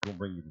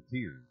going to bring you to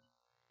tears.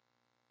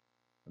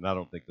 And I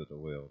don't think that it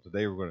will.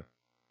 Today we're going to.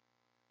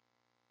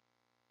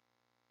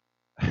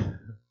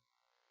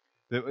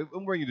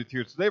 We'll bring you to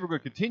tears. Today we're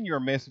going to continue our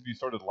message we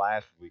started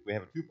last week. We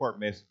have a two-part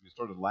message we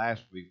started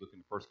last week, looking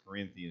at 1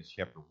 Corinthians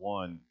chapter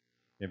 1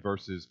 and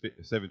verses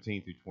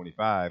 17 through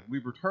 25. We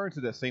return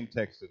to that same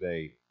text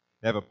today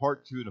and have a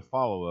part 2 and a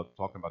follow-up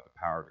talking about the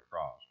power of the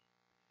cross.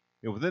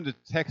 Within the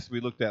text we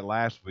looked at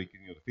last week,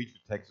 and the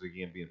featured text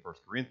again being 1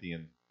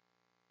 Corinthians,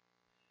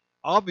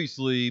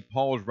 obviously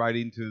Paul is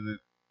writing to the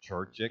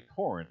church at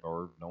Corinth,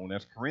 or known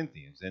as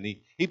Corinthians, and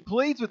he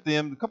pleads with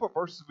them. A couple of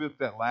verses we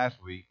looked at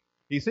last week,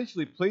 he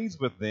essentially pleads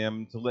with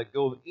them to let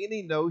go of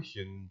any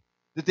notion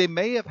that they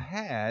may have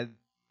had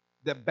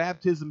that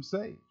baptism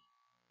saves.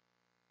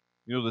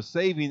 The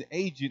saving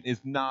agent is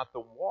not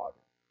the water.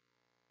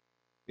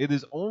 It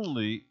is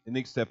only an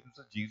acceptance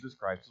of Jesus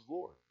Christ as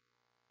Lord.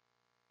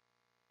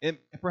 And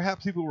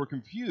perhaps people were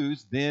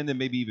confused then and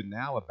maybe even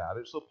now about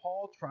it. So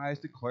Paul tries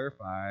to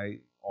clarify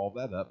all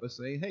that up by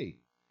saying, hey,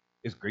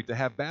 it's great to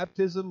have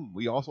baptism.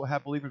 We also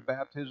have believers'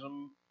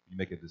 baptism. You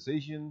make a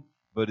decision,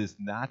 but it's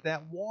not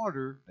that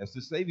water that's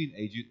the saving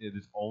agent. It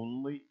is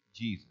only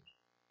Jesus.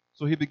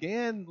 So he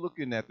began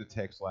looking at the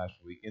text last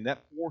week, and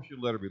that portion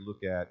letter we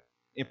look at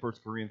in 1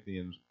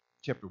 Corinthians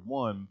chapter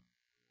 1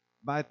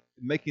 by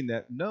making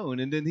that known.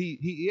 And then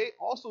he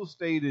also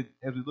stated,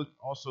 as we looked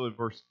also in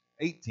verse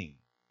 18,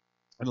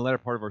 in the latter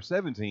part of verse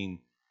 17,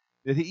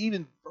 that he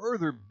even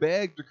further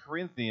begged the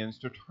Corinthians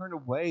to turn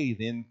away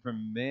then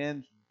from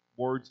man's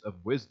words of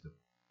wisdom.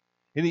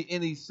 And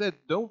he said,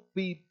 don't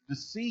be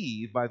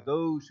deceived by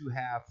those who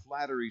have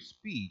flattery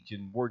speech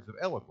and words of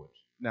eloquence.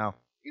 Now,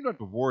 you don't have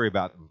to worry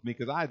about it with me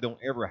because I don't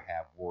ever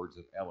have words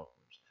of eloquence.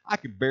 I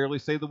can barely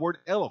say the word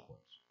eloquence.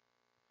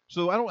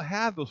 So I don't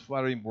have those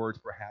flattering words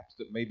perhaps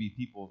that maybe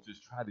people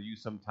just try to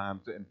use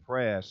sometimes to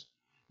impress.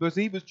 Because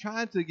he was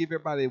trying to give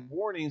everybody a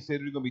warning and say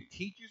there are going to be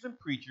teachers and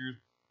preachers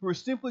who are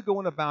simply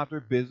going about their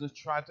business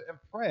trying to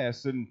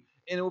impress and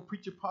it will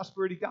preach a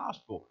prosperity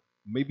gospel.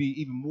 Maybe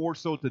even more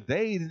so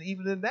today than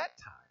even in that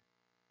time.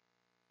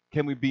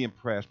 Can we be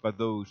impressed by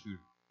those who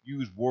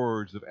use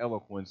words of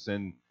eloquence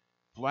and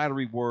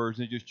flattery words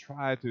and just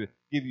try to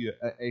give you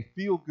a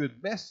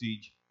feel-good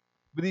message?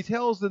 But he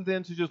tells them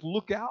then to just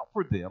look out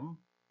for them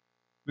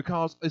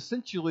because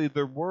essentially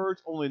their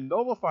words only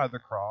nullify the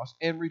cross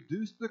and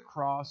reduce the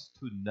cross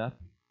to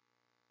nothing.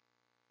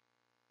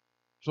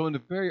 So in the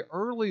very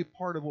early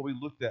part of what we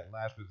looked at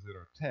last week in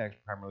our text,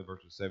 primarily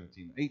verses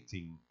 17 and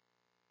 18,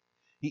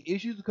 he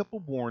issues a couple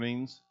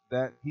warnings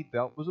that he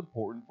felt was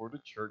important for the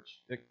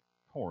church at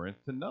Corinth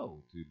to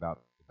know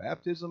about the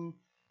baptism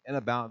and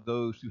about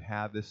those who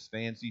have this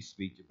fancy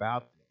speech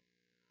about them.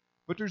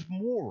 But there's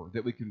more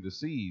that we can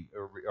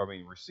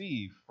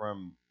receive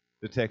from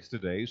the text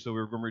today. So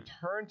we're going to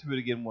return to it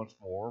again once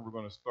more. We're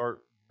going to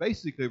start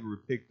basically where we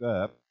picked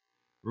up.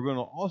 We're going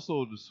to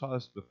also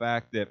discuss the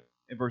fact that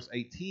in verse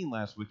 18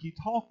 last week, he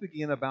talked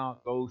again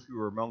about those who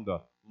are among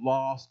the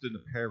lost and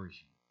the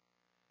perishing,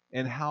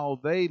 and how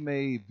they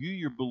may view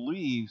your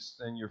beliefs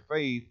and your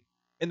faith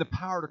and the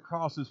power of the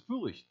cross as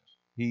foolishness.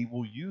 He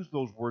will use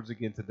those words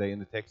again today in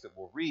the text that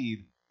we'll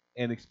read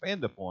and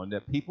expand upon,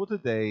 that people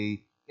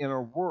today in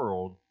our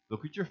world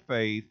look at your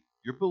faith,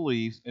 your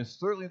beliefs, and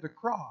certainly the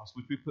cross,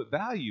 which we put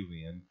value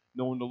in,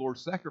 knowing the Lord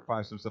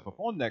sacrificed himself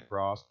upon that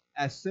cross,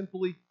 as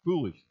simply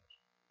foolishness.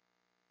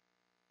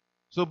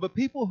 So, but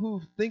people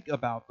who think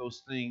about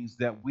those things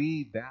that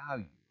we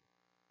value,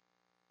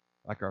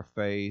 like our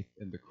faith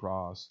and the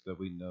cross that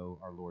we know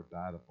our Lord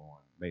died upon,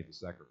 made the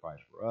sacrifice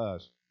for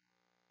us,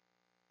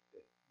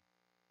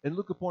 and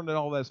look upon it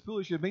all as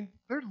foolish, I mean,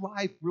 their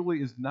life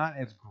really is not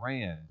as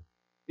grand.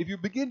 If you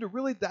begin to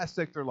really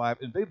dissect their life,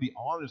 and they be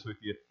honest with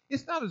you,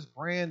 it's not as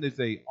grand as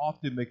they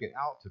often make it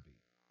out to be.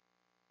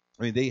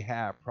 I mean, they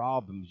have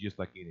problems just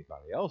like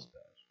anybody else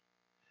does,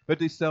 but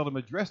they seldom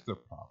address their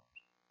problems.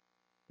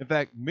 In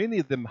fact, many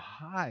of them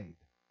hide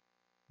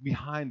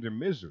behind their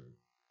misery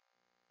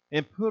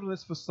and put on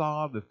this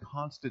facade of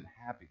constant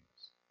happiness.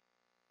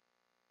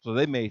 So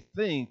they may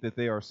think that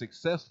they are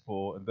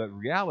successful, but in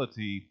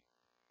reality,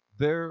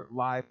 their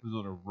life is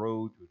on a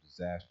road to a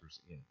disastrous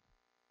end.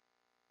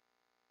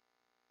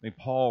 I mean,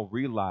 Paul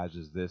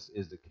realizes this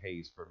is the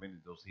case for many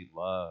of those he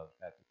loved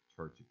at the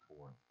church at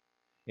Corinth.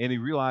 And he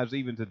realized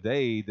even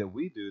today that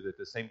we do, that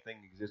the same thing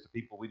exists to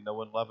people we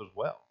know and love as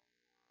well.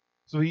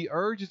 So he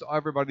urges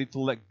everybody to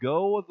let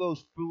go of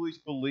those foolish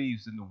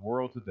beliefs in the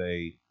world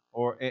today,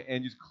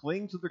 and just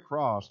cling to the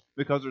cross,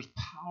 because there's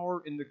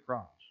power in the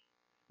cross.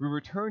 We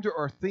return to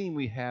our theme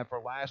we had for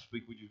last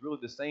week, which is really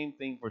the same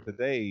thing for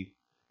today,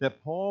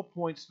 that Paul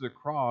points to the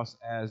cross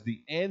as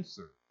the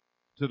answer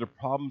to the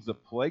problems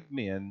that plague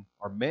men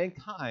or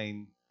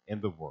mankind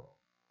in the world.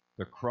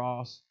 The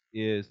cross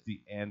is the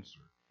answer.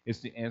 It's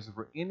the answer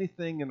for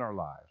anything in our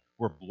lives.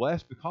 We're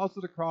blessed because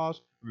of the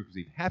cross. We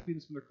receive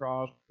happiness from the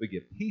cross. We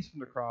get peace from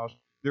the cross.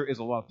 There is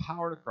a lot of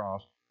power in the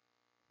cross.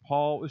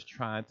 Paul is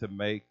trying to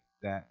make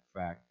that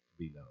fact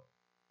be known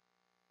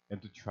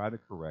and to try to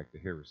correct the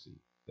heresy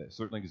that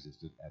certainly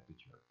existed at the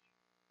church.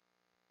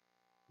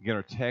 Again,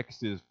 our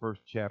text is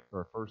First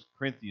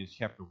Corinthians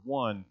chapter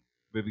 1.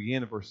 We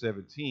begin at verse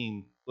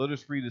 17. Let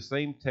us read the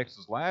same text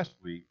as last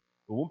week,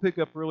 but we'll pick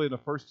up really in the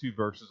first two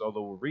verses,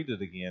 although we'll read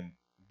it again.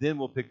 Then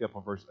we'll pick up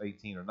on verse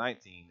 18 or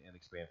 19 and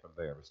expand from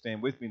there. But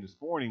stand with me this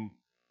morning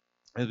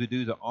as we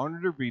do the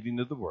honored reading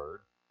of the Word.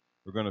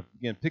 We're going to,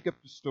 again, pick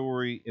up the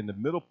story in the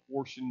middle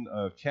portion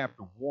of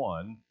chapter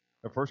 1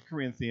 of 1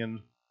 Corinthians.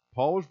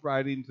 Paul is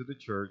writing to the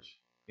church,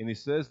 and he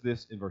says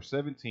this in verse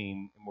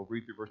 17, and we'll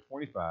read through verse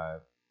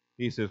 25.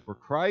 He says, "For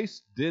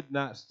Christ did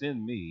not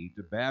send me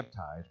to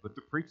baptize, but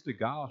to preach the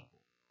gospel,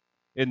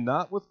 and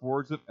not with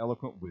words of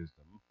eloquent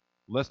wisdom,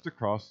 lest the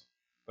cross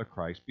of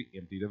Christ be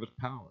emptied of its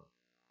power."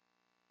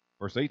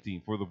 Verse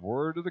 18, "For the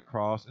word of the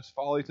cross is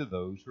folly to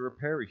those who are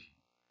perishing,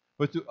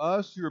 but to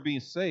us who are being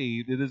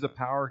saved it is the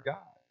power of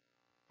God.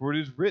 For it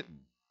is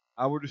written,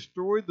 I will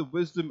destroy the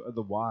wisdom of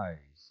the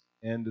wise,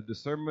 and the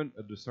discernment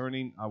of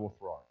discerning I will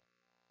thwart.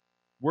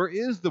 Where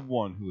is the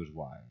one who is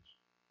wise?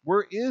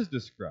 Where is the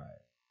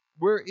scribe?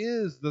 Where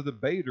is the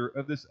debater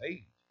of this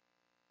age?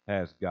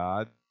 Has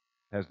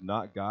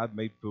not God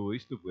made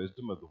foolish the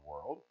wisdom of the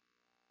world?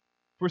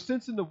 For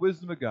since in the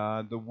wisdom of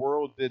God the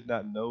world did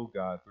not know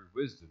God through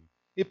wisdom,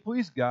 it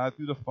pleased God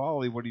through the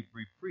folly what he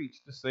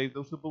preached to save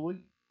those who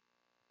believe.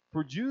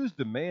 For Jews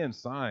demand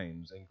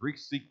signs and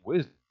Greeks seek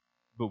wisdom,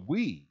 but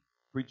we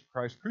preach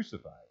Christ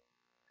crucified,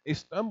 a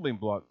stumbling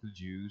block to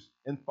Jews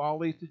and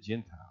folly to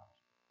Gentiles.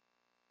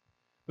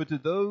 But to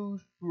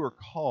those who are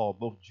called,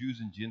 both Jews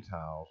and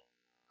Gentiles,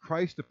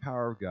 Christ the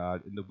power of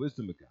God and the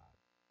wisdom of God.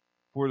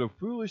 For the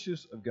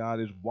foolishness of God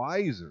is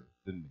wiser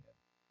than men,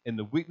 and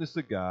the weakness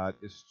of God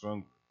is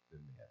stronger than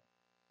men."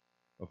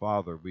 Well,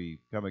 Father, we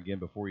come again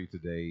before you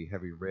today,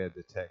 having read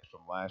the text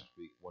from last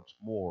week once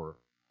more.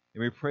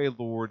 And we pray,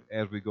 Lord,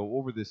 as we go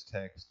over this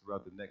text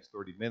throughout the next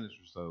 30 minutes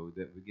or so,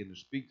 that begin to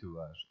speak to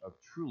us of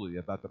truly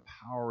about the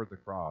power of the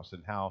cross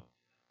and how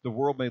the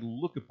world may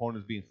look upon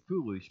it as being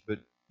foolish,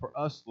 but for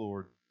us,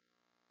 Lord,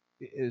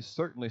 it is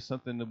certainly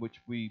something in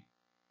which we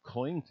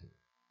cling to.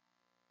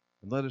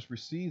 And let us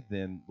receive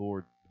then,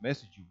 Lord, the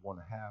message you want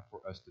to have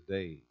for us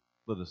today.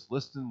 Let us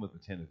listen with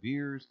attentive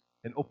ears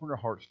and open our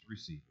hearts to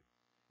receive it.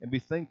 And be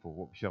thankful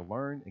what we shall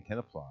learn and can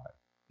apply.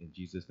 In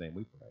Jesus' name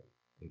we pray.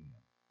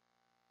 Amen.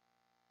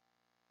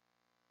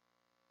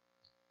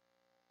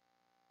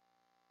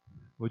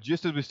 Well,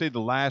 just as we stated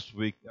last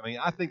week,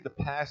 I think the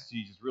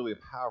passage is really a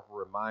powerful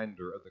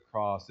reminder of the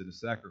cross and the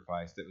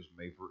sacrifice that was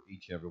made for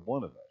each and every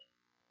one of us.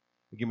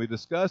 Again, we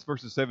discussed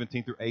verses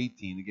 17 through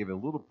 18 and gave a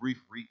little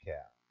brief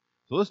recap.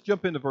 So let's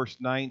jump into verse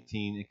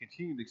 19 and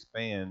continue to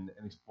expand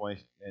and explain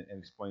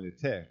the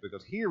text.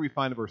 Because here we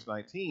find in verse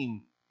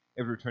 19,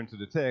 if we return to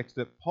the text,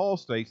 that Paul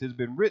states, "It has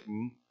been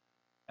written,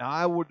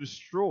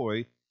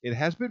 it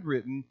has been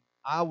written,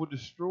 I will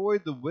destroy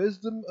the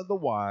wisdom of the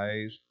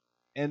wise,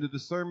 and the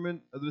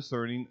discernment of the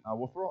discerning I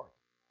will thwart."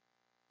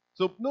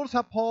 So notice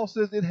how Paul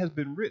says it has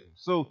been written.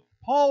 So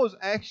Paul is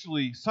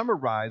actually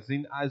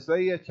summarizing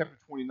Isaiah chapter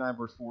 29,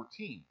 verse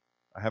 14.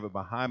 I have it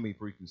behind me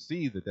for you can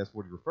see that that's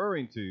what he's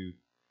referring to.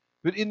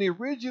 But in the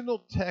original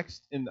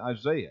text in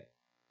Isaiah,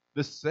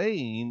 the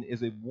saying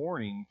is a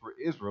warning for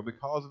Israel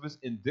because of its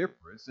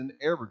indifference and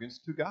arrogance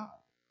to God.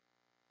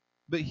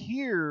 But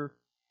here,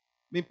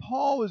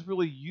 Paul is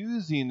really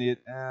using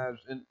it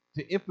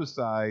to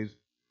emphasize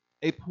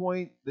a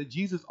point that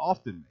Jesus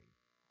often made,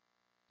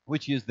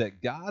 which is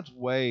that God's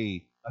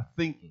way of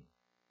thinking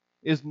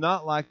is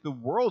not like the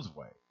world's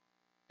way.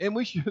 And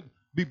we should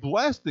be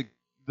blessed that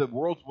the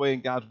world's way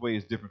and God's way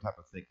is different type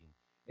of thinking.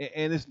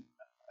 And it's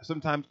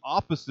sometimes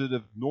opposite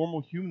of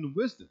normal human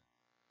wisdom.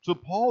 So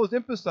Paul is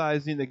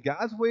emphasizing that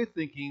God's way of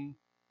thinking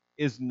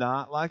is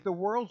not like the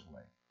world's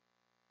way.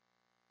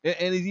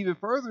 And he's even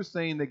further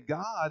saying that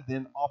God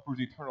then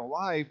offers eternal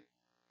life,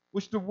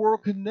 which the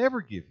world could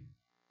never give you.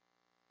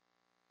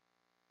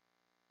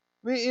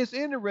 It's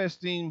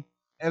interesting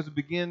as we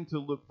begin to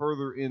look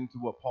further into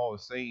what Paul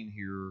is saying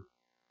here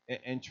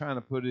and trying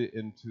to put it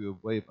into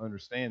a way of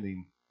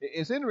understanding.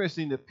 It's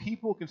interesting that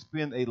people can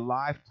spend a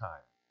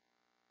lifetime,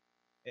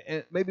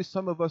 and maybe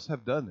some of us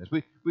have done this.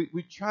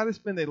 We try to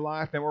spend a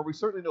lifetime, or we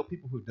certainly know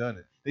people who've done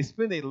it. They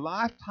spend a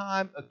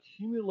lifetime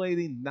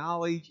accumulating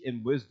knowledge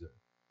and wisdom,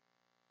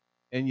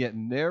 and yet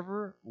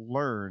never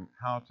learn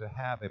how to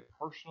have a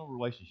personal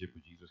relationship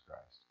with Jesus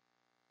Christ.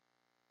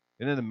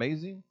 Isn't it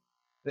amazing?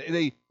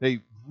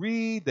 They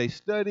read, they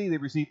study, they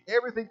receive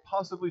everything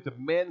possibly to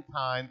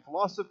mankind,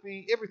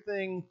 philosophy,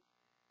 everything.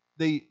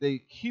 They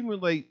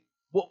accumulate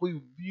what we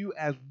view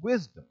as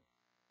wisdom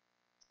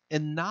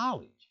and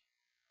knowledge.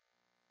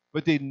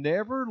 But they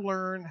never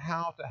learn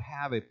how to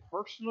have a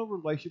personal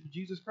relationship with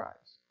Jesus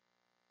Christ.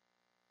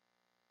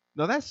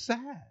 Now that's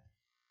sad.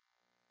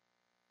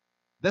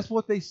 That's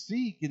what they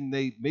seek, and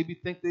they maybe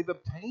think they've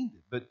obtained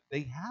it, but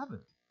they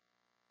haven't.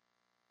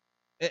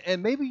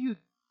 And maybe you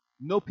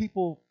know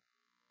people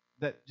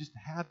that just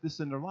have this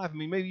in their life.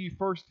 Maybe you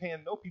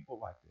firsthand know people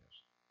like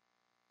this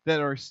that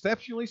are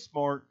exceptionally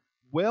smart,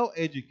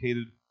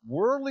 well-educated,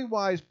 worldly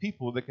wise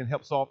people that can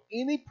help solve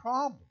any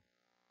problem,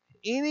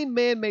 any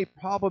man-made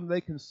problem they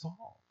can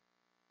solve.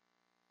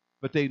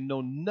 but they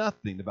know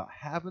nothing about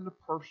having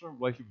a personal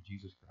relationship with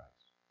Jesus Christ.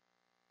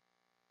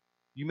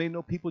 You may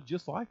know people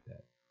just like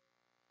that.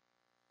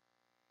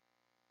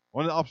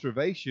 One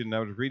observation I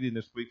was reading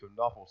this week from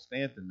Noffel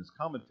Stanton, his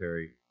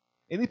commentary,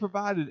 and he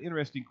provided an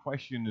interesting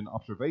question and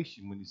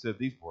observation when he said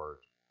these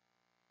words.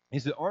 He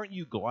said, "Aren't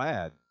you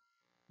glad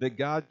that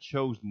God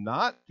chose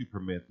not to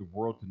permit the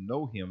world to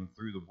know him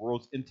through the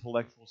world's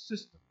intellectual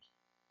systems?"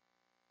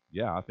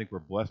 Yeah, I think we're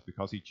blessed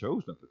because he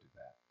chose not to do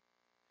that.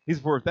 He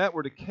said, "For if that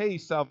were the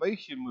case,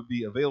 salvation would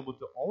be available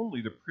to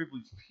only the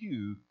privileged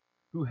few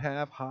who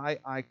have high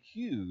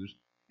IQs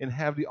and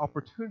have the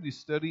opportunity to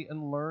study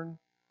and learn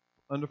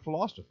under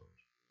philosophers."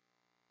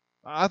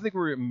 I think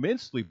we're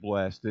immensely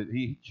blessed that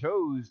he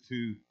chose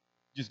to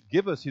just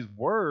give us his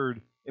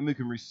word and we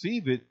can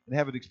receive it and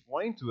have it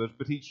explained to us,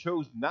 but he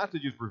chose not to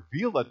just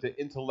reveal that to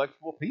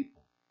intellectual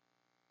people.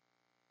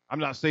 I'm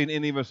not saying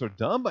any of us are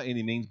dumb by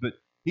any means, but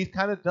he's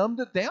kind of dumbed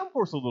it down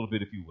for us a little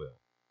bit, if you will.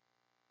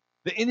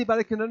 That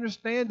anybody can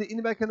understand, that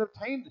anybody can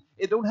obtain.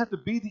 It don't have to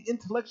be the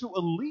intellectual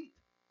elite,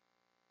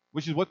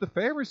 which is what the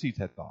Pharisees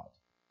had thought.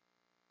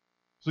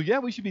 So yeah,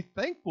 we should be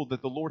thankful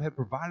that the Lord had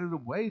provided a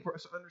way for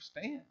us to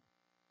understand,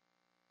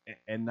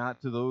 and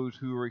not to those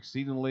who are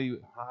exceedingly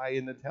high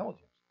in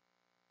intelligence.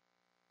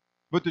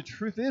 But the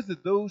truth is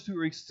that those who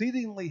are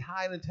exceedingly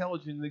high in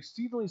intelligence and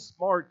exceedingly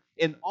smart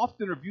and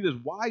often are viewed as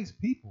wise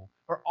people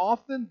are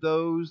often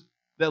those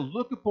that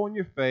look upon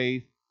your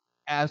faith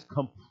as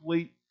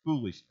complete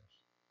foolishness.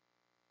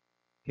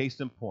 Case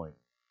in point,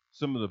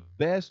 some of the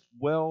best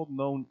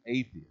well-known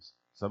atheists,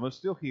 some are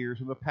still here,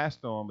 some have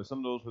passed on, but some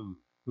of those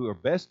who are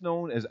best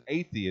known as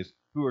atheists,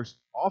 who are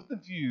often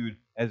viewed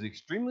as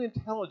extremely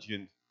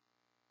intelligent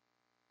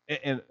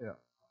and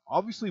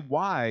obviously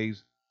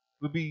wise,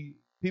 would be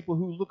people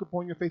who look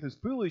upon your faith as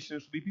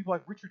foolishness, would be people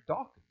like Richard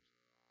Dawkins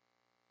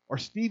or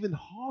Stephen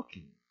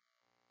Hawking,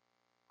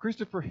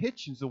 Christopher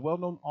Hitchens, a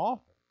well-known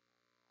author.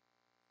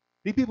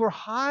 These people are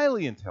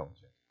highly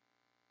intelligent,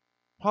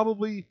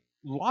 probably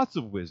lots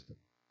of wisdom,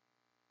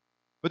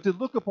 but they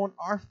look upon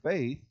our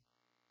faith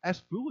as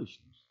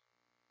foolishness.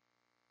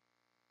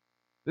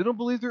 They don't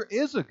believe there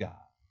is a God.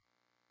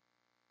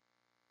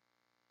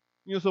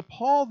 So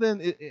Paul then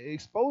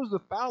exposed the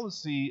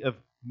fallacy of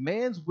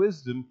man's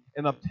wisdom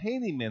and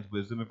obtaining man's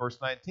wisdom in verse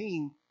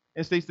 19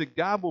 and states that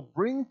God will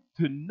bring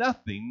to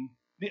nothing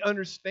the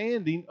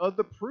understanding of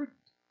the prudent,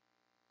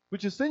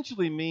 which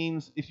essentially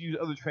means, if you use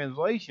other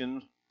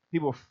translations, he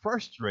will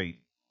frustrate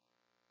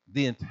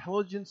the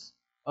intelligence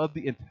of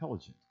the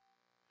intelligent,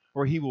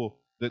 or he will,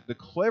 the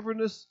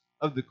cleverness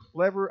of the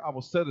clever I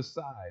will set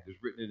aside, is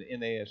written in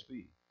the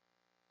NASB.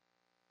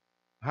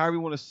 However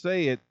you want to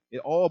say it, it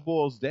all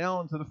boils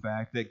down to the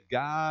fact that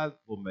God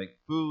will make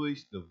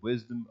foolish the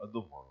wisdom of the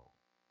world.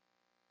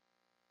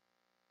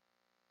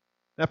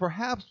 Now,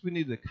 perhaps we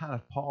need to kind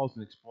of pause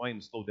and explain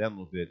and slow down a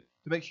little bit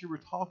to make sure we're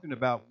talking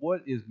about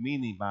what is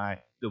meaning by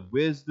the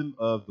wisdom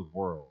of the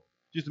world.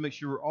 Just to make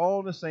sure we're all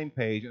on the same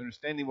page,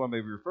 understanding what I may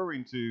be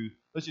referring to,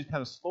 let's just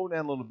kind of slow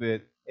down a little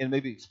bit and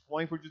maybe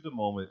explain for just a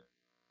moment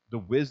the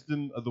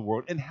wisdom of the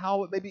world and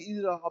how it may be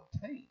easy to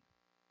obtain.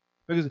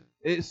 Because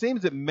it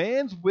seems that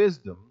man's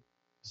wisdom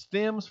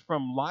stems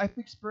from life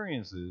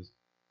experiences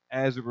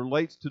as it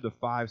relates to the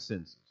five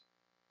senses.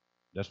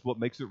 That's what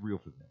makes it real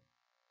for them.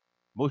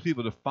 Most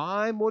people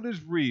define what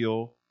is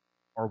real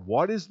or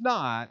what is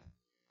not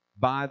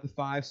by the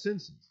five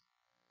senses.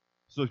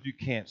 So if you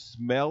can't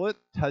smell it,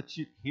 touch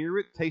it, hear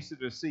it, taste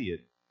it, or see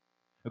it,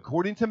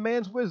 according to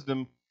man's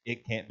wisdom,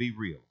 it can't be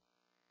real.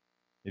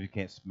 If you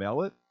can't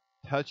smell it,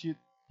 touch it,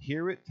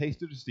 hear it,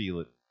 taste it, or see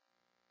it,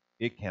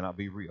 it cannot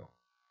be real.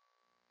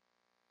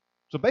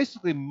 So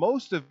basically,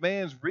 most of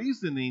man's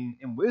reasoning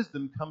and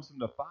wisdom comes from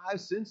the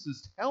five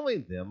senses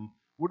telling them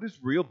what is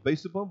real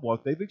based upon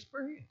what they've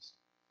experienced.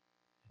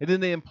 And then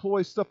they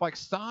employ stuff like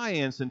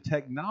science and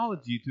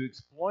technology to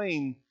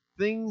explain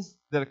things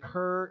that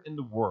occur in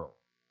the world.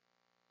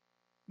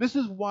 This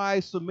is why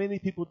so many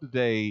people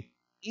today,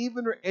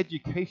 even our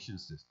education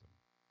system,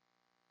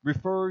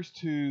 refers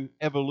to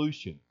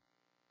evolution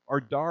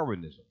or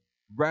Darwinism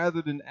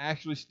rather than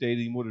actually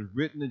stating what is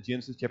written in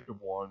Genesis chapter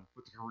 1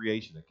 with the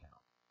creation account.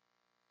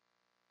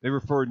 They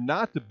refer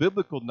not to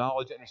biblical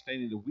knowledge and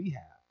understanding that we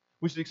have,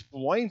 which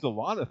explains a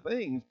lot of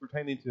things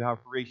pertaining to how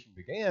creation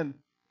began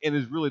and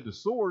is really the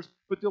source,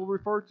 but they'll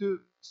refer to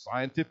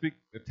scientific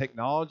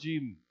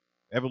technology,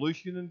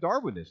 evolution, and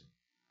Darwinism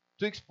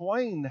to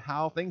explain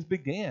how things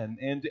began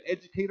and to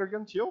educate our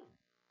young children.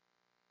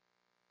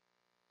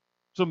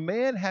 So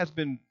man has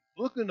been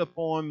looking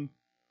upon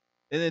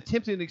and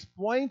attempting to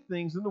explain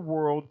things in the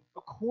world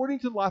according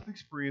to life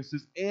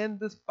experiences and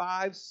the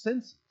five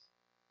senses.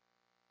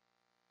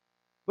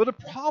 But a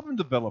problem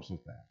develops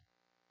with that.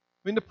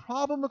 The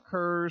problem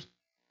occurs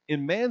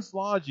in man's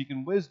logic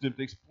and wisdom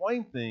to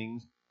explain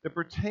things that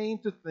pertain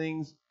to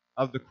things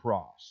of the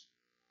cross.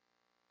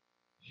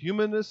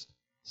 Humanists,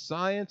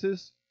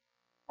 scientists,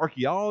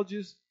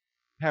 archaeologists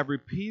have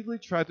repeatedly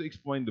tried to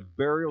explain the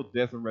burial,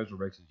 death, and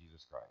resurrection of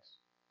Jesus Christ.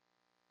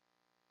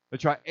 They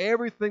try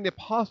everything they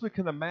possibly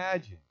can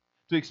imagine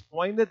to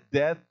explain the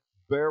death,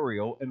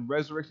 burial, and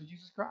resurrection of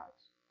Jesus Christ.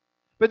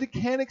 But they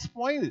can't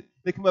explain it.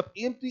 They come up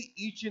empty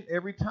each and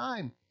every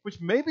time,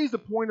 which maybe is the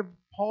point of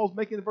Paul's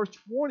making in verse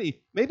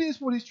 20. Maybe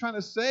it's what he's trying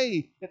to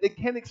say, that they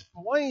can't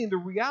explain the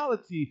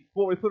reality,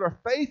 what we put our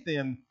faith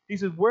in. He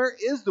says, where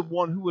is the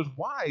one who is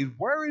wise?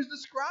 Where is the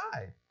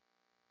scribe?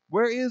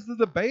 Where is the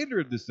debater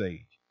of this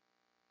age?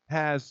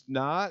 Has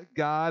not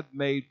God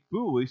made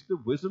foolish the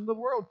wisdom of the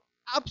world?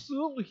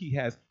 Absolutely he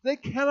has. They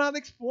cannot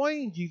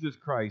explain Jesus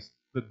Christ,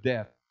 the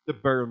death, the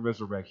burial, and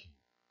resurrection.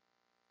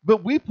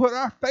 But we put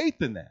our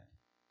faith in that.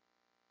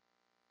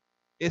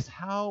 It's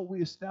how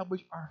we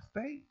establish our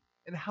faith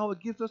and how it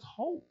gives us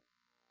hope.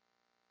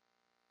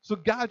 So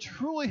God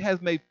truly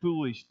has made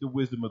foolish the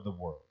wisdom of the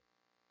world.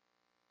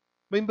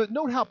 But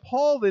note how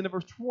Paul then in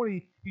verse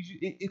 20,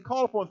 he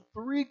called upon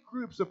three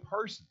groups of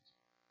persons.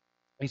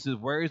 He says,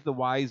 where is the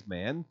wise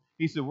man?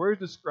 He said, where is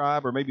the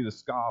scribe or maybe the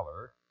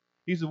scholar?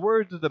 He said,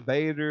 where is the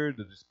debater,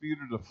 the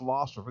disputer, the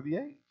philosopher of the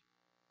age?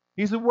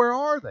 He said, where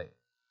are they?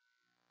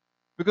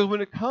 Because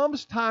when it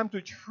comes time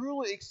to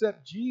truly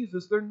accept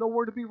Jesus, they're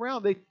nowhere to be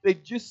found. They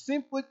just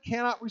simply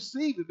cannot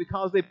receive it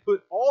because they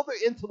put all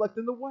their intellect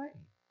in the way.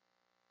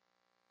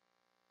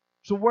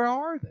 So where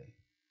are they?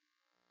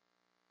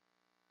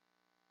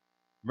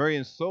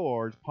 Marion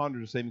Solarge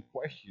pondered the same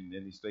question,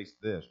 and he states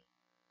this.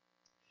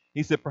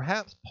 He said,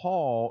 perhaps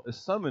Paul is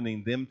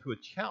summoning them to a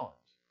challenge.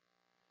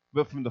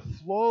 But from the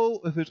flow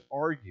of his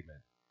argument,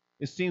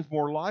 it seems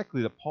more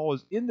likely that Paul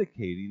is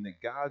indicating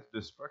that God's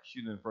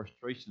destruction and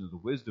frustration of the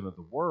wisdom of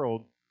the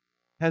world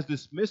has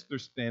dismissed their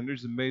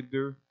standards and made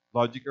their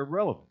logic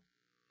irrelevant.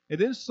 And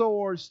then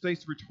Solarge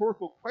states a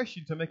rhetorical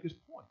question to make his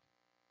point.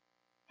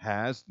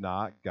 Has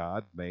not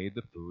God made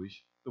the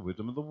foolish the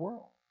wisdom of the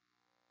world?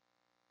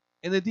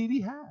 And indeed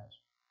he has.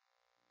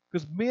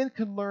 Because men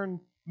can learn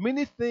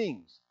many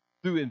things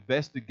through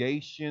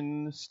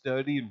investigation,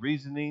 study, and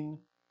reasoning,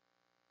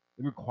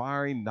 and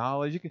requiring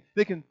knowledge.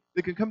 They can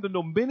come to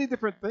know many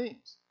different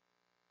things.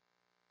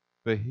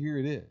 But here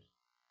it is.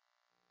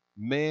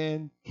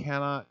 Man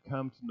cannot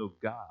come to know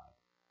God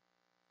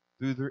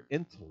through their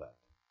intellect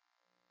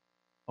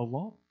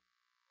alone.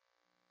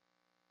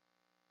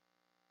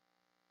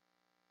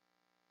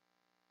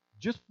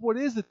 Just what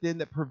is it then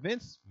that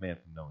prevents man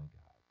from knowing God?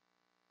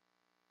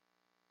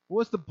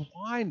 What's the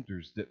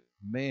blinders that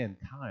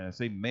mankind, I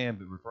say man,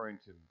 but referring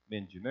to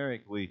men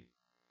generically,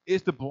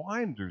 is the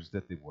blinders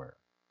that they wear.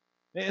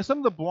 And some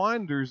of the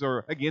blinders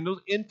are, again,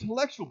 those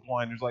intellectual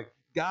blinders, like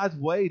God's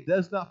way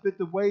does not fit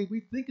the way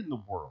we think in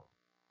the world,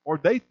 or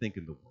they think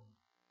in the world.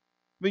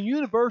 I mean,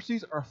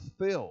 universities are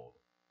filled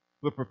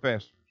with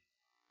professors.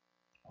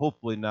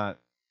 Hopefully not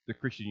the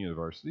Christian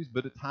universities,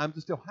 but at times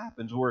it still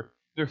happens where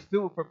they're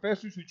filled with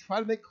professors who try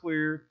to make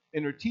clear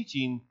in their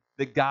teaching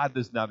that God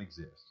does not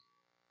exist.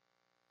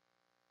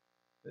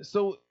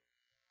 So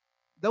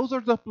those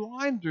are the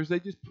blinders they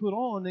just put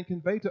on and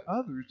convey to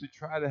others to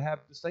try to have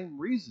the same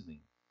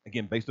reasoning.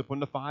 Again, based upon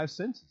the five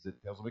senses.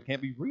 It tells them it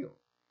can't be real.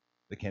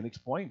 They can't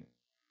explain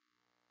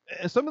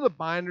it. And some of the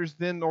blinders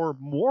then are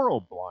moral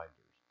blinders.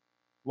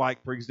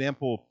 Like, for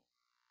example,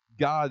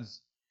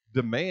 God's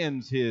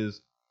demands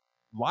his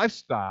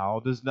lifestyle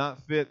does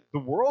not fit the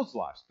world's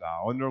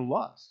lifestyle and their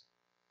lust.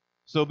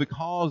 So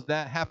because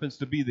that happens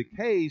to be the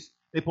case,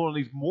 they put on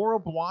these moral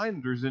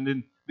blinders and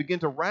then begin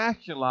to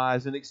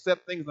rationalize and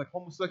accept things like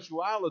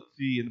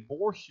homosexuality and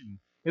abortion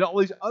and all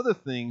these other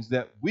things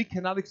that we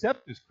cannot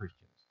accept as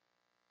Christians.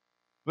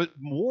 But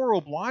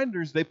moral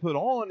blinders they put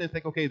on and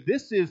think, okay,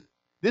 this is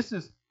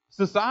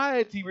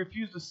society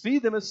refused to see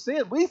them as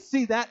sin. We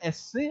see that as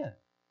sin.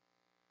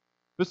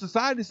 But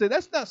society say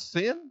that's not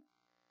sin.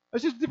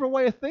 That's just a different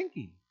way of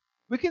thinking.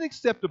 We can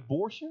accept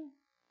abortion.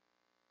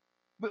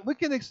 But we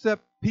can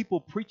accept people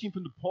preaching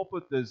from the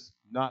pulpit that's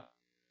not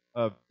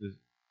of the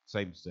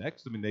same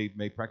sex. I mean, they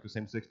may practice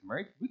same-sex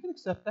marriage. We can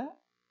accept that.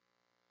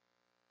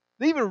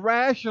 They even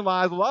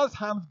rationalize a lot of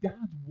times God's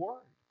word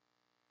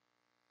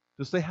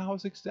to say how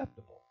it's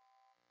acceptable.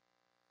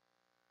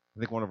 I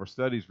think one of our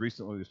studies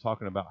recently was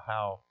talking about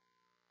how,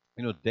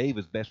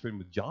 David's best friend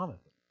was Jonathan.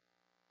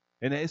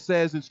 And it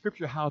says in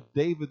Scripture how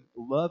David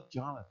loved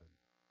Jonathan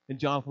and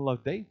Jonathan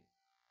loved David.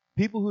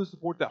 People who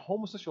support that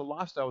homosexual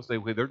lifestyle say,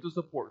 okay, there's the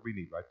support we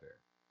need right there.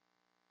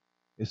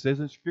 It says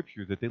in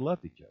Scripture that they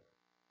loved each other.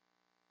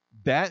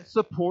 That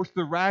supports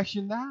the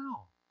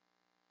rationale.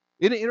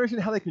 Isn't it interesting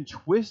how they can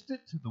twist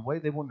it to the way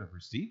they want to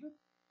receive it?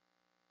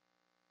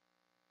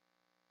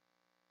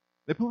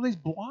 They put these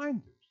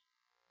blinders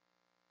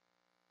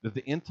of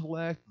the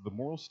intellect, of the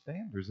moral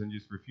standards, and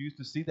just refuse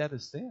to see that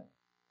as sin.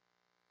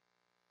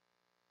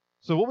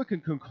 So what we can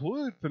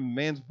conclude from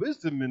man's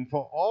wisdom and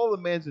for all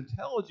of man's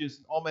intelligence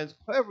and all man's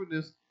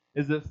cleverness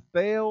is it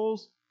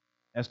fails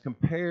as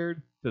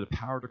compared to the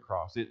power of the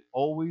cross. It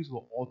always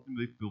will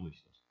ultimately be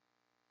foolishness.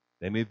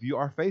 They may view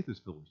our faith as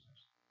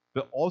foolishness,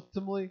 but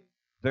ultimately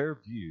their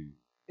view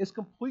is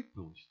complete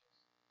foolishness.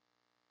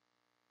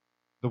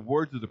 The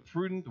words of the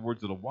prudent, the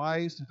words of the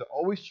wise, to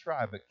always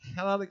try but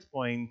cannot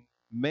explain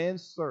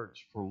man's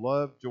search for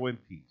love, joy,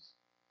 and peace.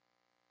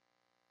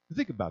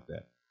 Think about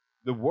that.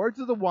 The words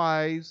of the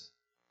wise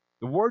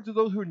The words of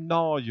those who are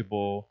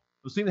knowledgeable,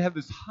 who seem to have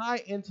this high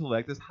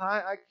intellect, this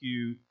high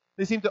IQ,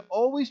 they seem to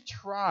always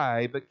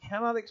try but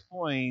cannot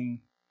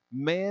explain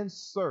man's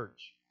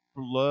search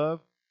for love,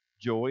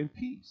 joy, and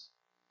peace.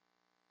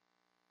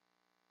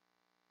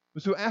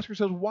 So ask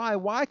ourselves why?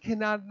 Why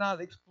can I not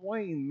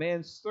explain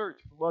man's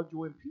search for love,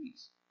 joy, and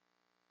peace?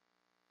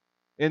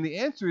 And the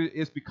answer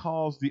is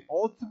because the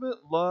ultimate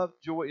love,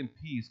 joy, and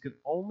peace can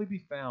only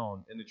be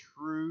found in a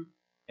true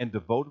and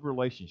devoted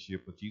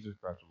relationship with Jesus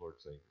Christ, the Lord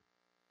and Savior.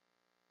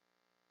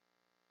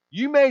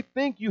 You may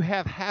think you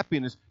have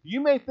happiness.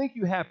 You may think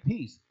you have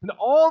peace. And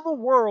all the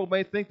world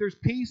may think there's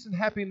peace and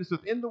happiness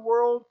within the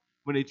world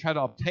when they try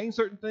to obtain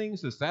certain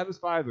things to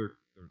satisfy their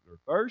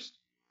thirst.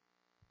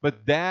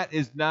 But that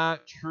is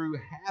not true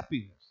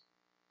happiness.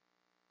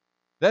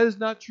 That is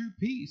not true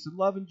peace and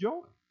love and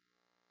joy.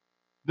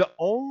 The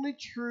only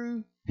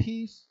true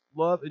peace,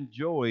 love, and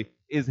joy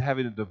is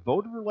having a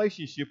devoted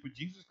relationship with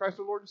Jesus Christ,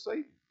 our Lord and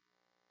Savior.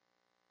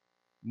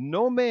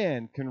 No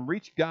man can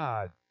reach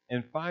God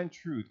and find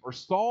truth or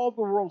solve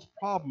the world's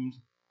problems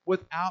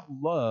without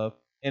love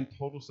and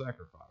total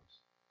sacrifice.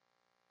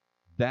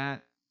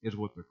 That is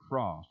what the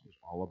cross is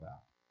all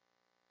about.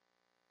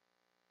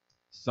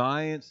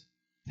 Science,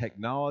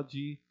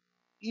 technology,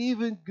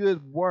 even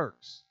good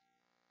works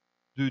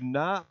do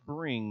not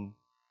bring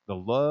the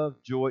love,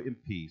 joy,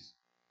 and peace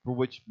for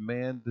which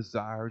man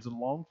desires and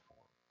longs for.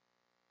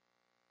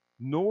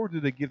 Nor do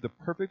they give the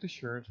perfect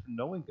assurance for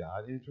knowing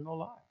God and eternal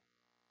life.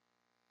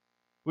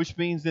 Which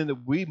means then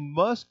that we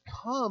must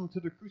come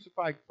to the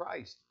crucified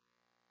Christ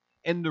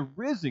and the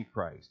risen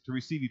Christ to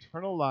receive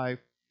eternal life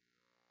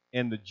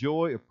and the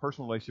joy of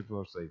personal relationship with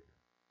our Savior.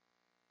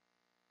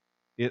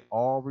 It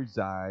all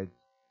resides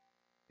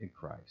in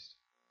Christ,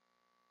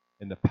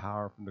 in the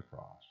power from the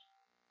cross.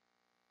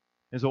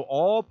 And so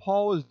all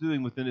Paul is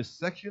doing within this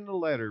section of the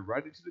letter,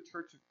 writing to the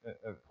church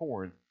of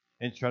Corinth,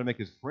 and trying to make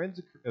his friends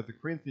of the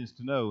Corinthians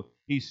to know,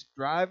 he's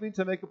striving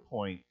to make a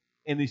point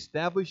in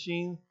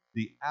establishing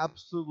the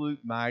absolute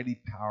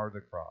mighty power of the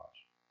cross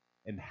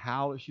and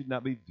how it should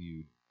not be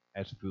viewed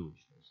as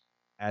foolishness,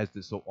 as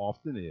it so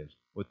often is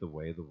with the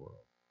way of the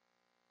world.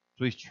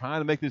 So he's trying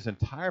to make this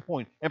entire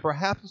point, and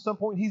perhaps at some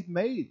point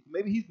maybe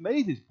he's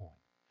made his point.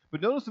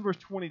 But notice in verse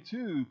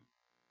 22,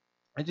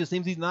 it just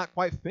seems he's not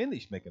quite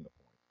finished making the point.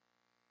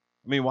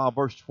 I mean, while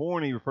verse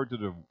 20 referred to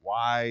the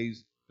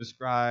wise, the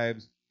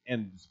scribes,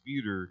 and the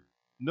disputer,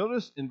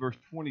 notice in verse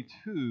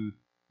 22,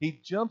 he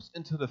jumps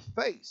into the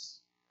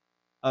face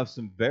of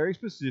some very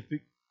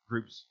specific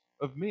groups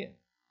of men.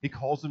 He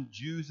calls them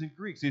Jews and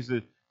Greeks. He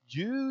says,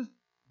 Jews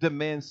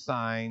demand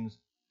signs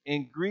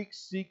and Greeks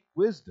seek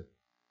wisdom,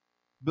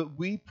 but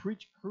we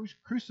preach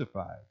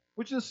crucified,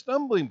 which is a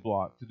stumbling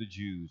block to the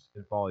Jews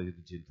and folly to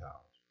the Gentiles.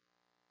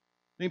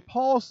 I mean,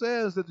 Paul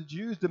says that the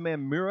Jews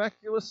demand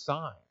miraculous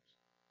signs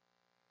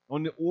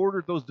on the order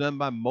of those done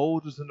by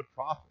Moses and the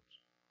prophets.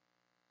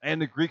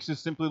 And the Greeks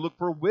just simply look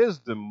for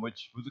wisdom,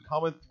 which was a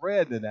common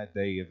thread in that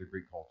day of the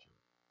Greek culture.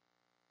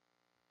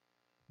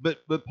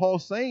 But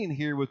Paul's saying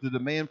here with the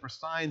demand for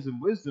signs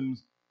and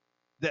wisdoms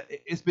that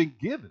it's been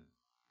given.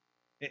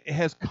 It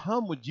has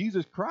come with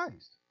Jesus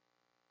Christ.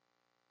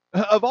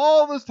 Of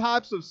all those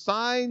types of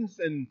signs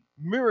and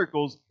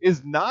miracles,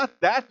 is not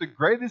that the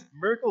greatest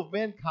miracle of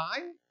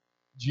mankind?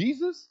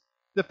 Jesus?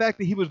 The fact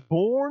that he was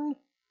born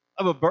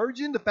of a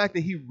virgin, the fact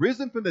that he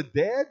risen from the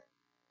dead,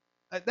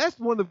 that's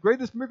one of the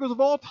greatest miracles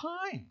of all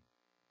time.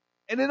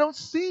 And they don't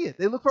see it.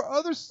 They look for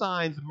other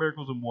signs and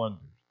miracles and wonders.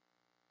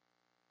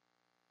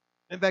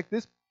 In fact,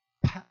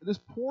 this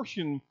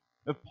portion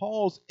of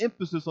Paul's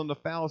emphasis on the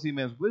fallacy of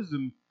man's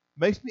wisdom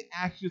makes me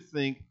actually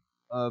think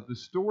of the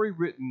story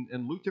written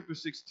in Luke chapter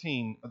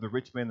 16 of the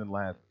rich man and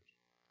Lazarus.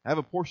 I have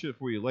a portion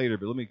for you later,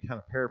 but let me kind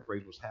of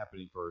paraphrase what's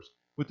happening first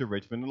with the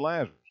rich man and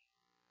Lazarus.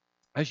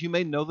 As you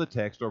may know the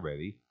text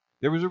already,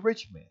 there was a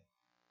rich man.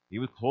 He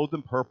was clothed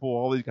in purple,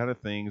 all these kind of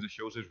things that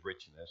shows his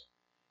richness.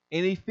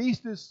 And he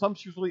feasted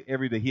sumptuously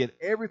every day. He had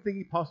everything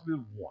he possibly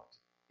would want.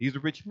 He's a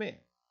rich man.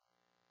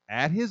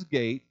 At his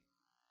gate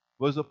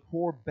was a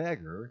poor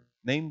beggar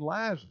named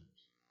Lazarus,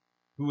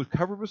 who was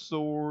covered with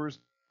sores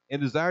and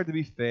desired to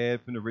be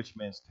fed from the rich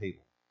man's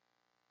table.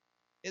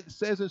 It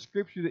says in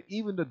Scripture that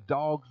even the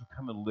dogs would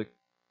come and lick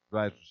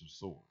Lazarus'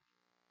 sores.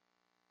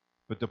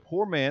 But the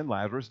poor man,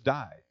 Lazarus,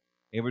 died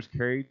and was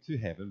carried to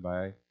heaven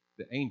by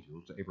the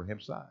angels to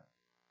Abraham's side.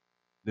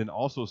 Then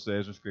also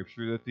says in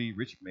Scripture that the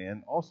rich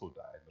man also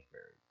died and was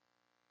buried.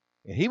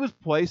 And he was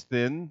placed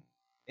then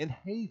in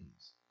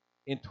Hades,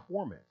 in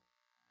torment.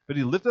 But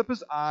he lifted up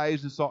his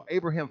eyes and saw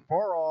Abraham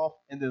far off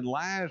and then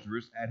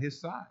Lazarus at his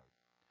side.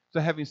 So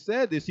having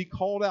said this, he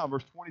called out,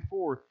 verse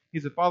 24, he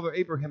said, Father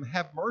Abraham,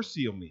 have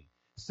mercy on me.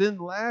 Send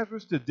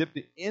Lazarus to dip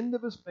the end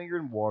of his finger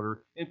in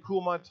water and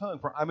cool my tongue,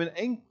 for I'm in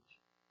anguish.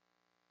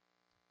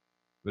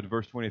 But in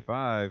verse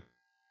 25,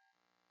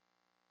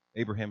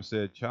 Abraham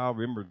said, Child,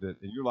 remember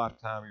that in your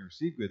lifetime you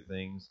received good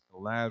things,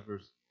 and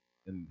Lazarus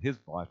in his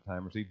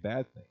lifetime received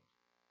bad things.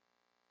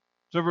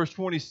 So verse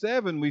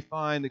 27, we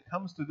find it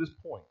comes to this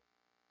point.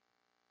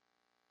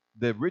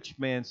 The rich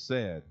man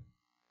said,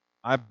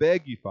 I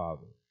beg you,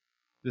 Father,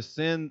 to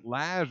send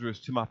Lazarus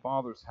to my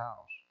father's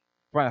house.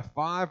 For I have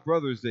 5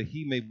 brothers, that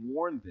he may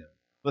warn them,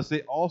 lest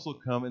they also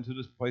come into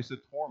this place of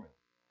torment.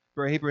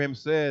 For Abraham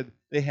said,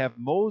 They have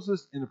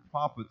Moses and the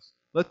prophets,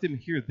 let them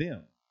hear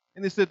them.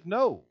 And they said,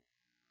 No,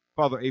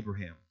 Father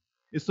Abraham.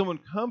 If someone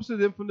comes to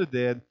them from the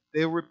dead,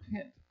 they will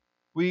repent.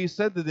 We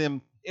said to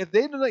them, If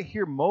they do not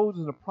hear Moses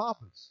and the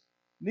prophets,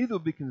 neither will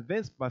be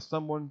convinced by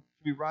someone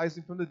to be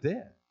rising from the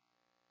dead.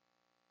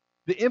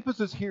 The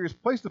emphasis here is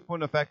placed upon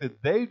the fact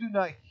that they do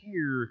not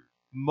hear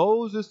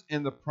Moses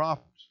and the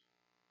prophets.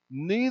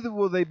 Neither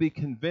will they be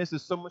convinced that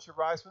someone should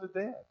rise from the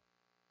dead.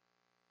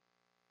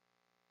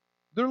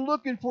 They're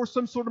looking for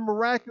some sort of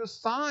miraculous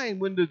sign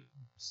when the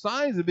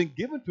signs have been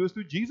given to us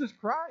through Jesus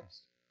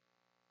Christ.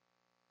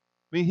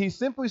 I mean, he's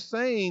simply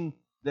saying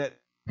that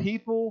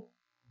people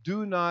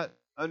do not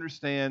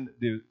understand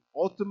the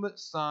ultimate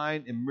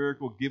sign and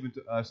miracle given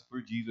to us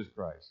through Jesus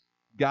Christ.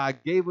 God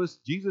gave us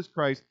Jesus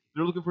Christ.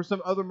 They're looking for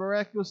some other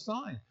miraculous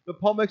sign. But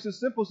Paul makes it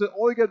simple. Said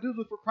all you got to do is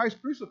look for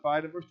Christ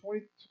crucified in verse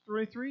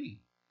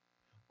 23.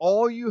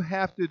 All you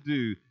have to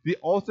do, the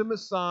ultimate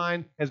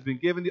sign has been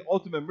given. The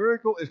ultimate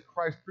miracle is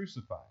Christ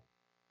crucified.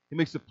 He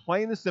makes it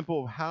plain and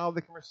simple of how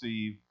they can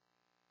receive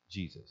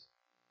Jesus.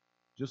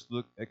 Just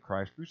look at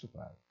Christ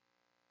crucified.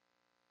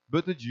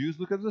 But the Jews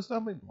look at the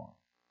stumbling block.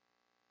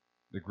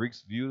 The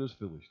Greeks view it as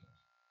foolishness.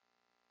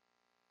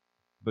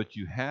 But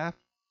you have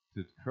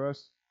to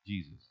trust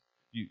Jesus.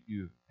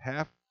 You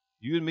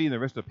and me and the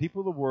rest of the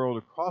people of the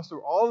world,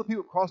 all the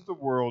people across the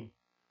world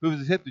who have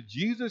accepted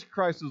Jesus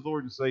Christ as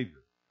Lord and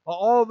Savior.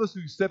 All of us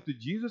who accepted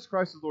Jesus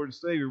Christ as Lord and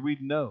Savior, we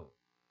know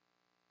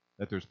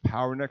that there's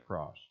power in that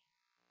cross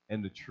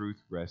and the truth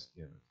rests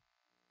in it.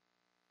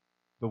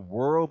 The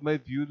world may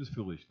view it as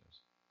foolishness.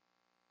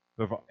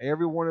 But for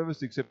every one of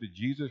us accepted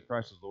Jesus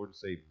Christ as Lord and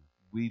Savior,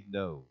 we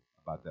know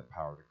about that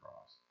power of the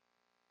cross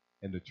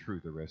and the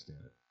truth that rests in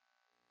it.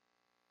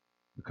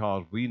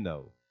 Because we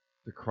know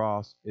the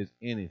cross is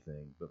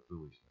anything but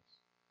foolishness.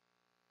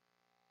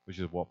 Which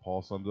is what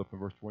Paul sums up in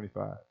verse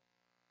 25.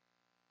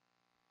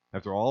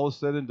 After all is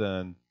said and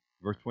done,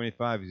 verse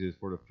 25 he says,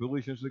 For the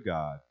foolishness of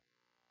God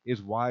is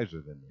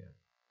wiser than men,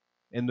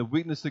 and the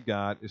weakness of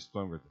God is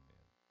stronger than men.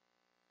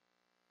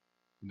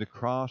 And the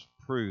cross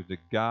proves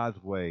that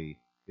God's way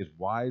is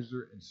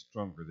wiser and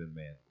stronger than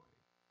man's way.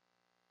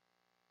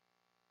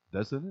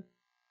 Doesn't it?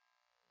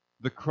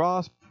 The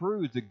cross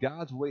proves that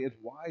God's way is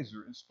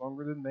wiser and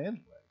stronger than man's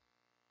way.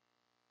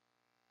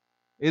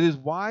 It is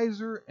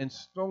wiser and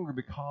stronger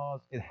because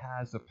it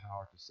has the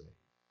power to save.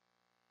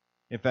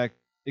 In fact,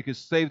 it could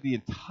save the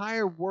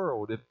entire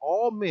world if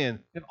all men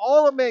and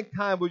all of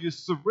mankind would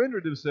just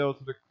surrender themselves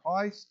to the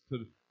Christ,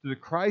 to the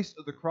Christ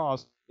of the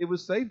cross. It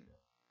would save them.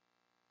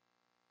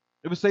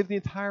 It would save the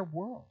entire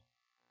world.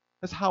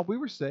 That's how we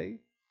were saved.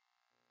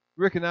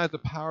 We recognize the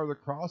power of the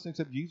cross and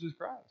accept Jesus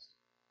Christ.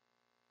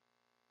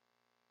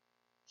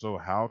 So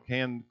how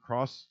can the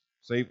cross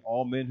save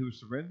all men who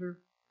surrender?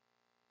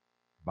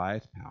 By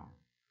its power.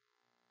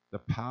 The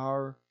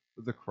power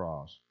of the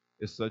cross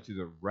is such that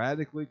it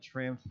radically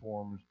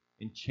transforms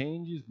and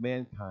changes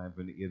mankind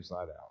from the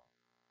inside out.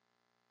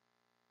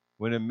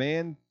 When a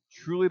man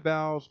truly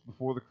bows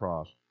before the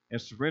cross and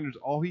surrenders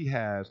all he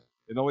has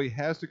and all he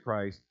has to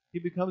Christ, he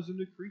becomes a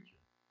new creature.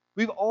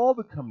 We've all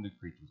become new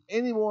creatures.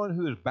 Anyone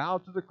who has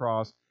bowed to the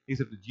cross,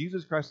 except to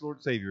Jesus Christ, Lord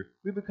and Savior,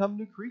 we become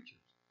new creatures.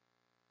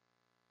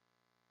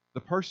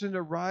 The person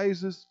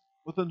arises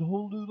with a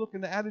whole new look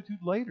and attitude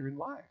later in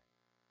life.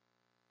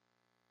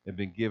 They've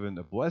been given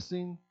a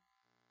blessing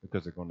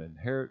because they're going to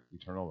inherit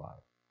eternal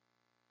life.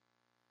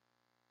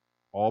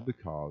 All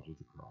because of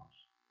the cross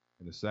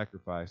and the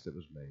sacrifice that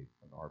was made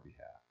on our behalf.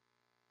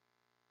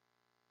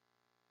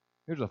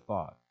 Here's a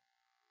thought.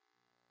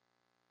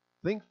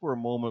 Think for a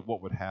moment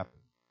what would happen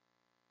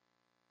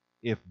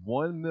if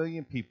 1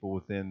 million people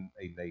within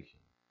a nation,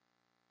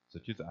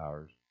 such as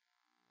ours,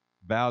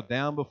 bowed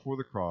down before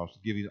the cross,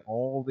 giving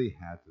all they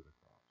had to the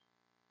cross.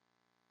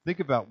 Think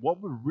about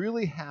what would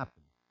really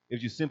happen if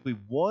just simply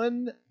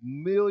 1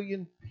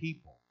 million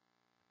people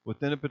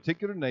within a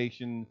particular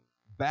nation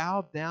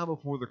bowed down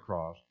before the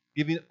cross,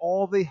 giving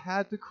all they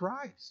had to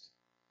Christ.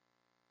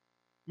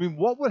 I mean,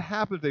 what would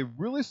happen if they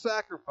really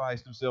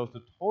sacrificed themselves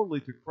totally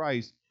to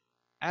Christ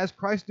as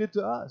Christ did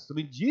to us? I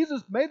mean,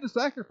 Jesus made the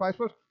sacrifice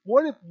for us.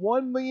 What if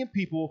 1 million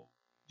people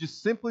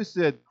just simply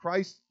said,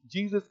 Christ,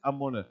 Jesus, I'm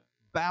going to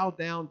bow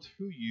down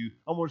to you.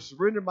 I'm going to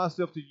surrender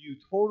myself to you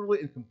totally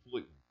and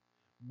completely.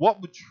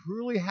 What would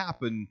truly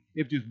happen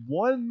if just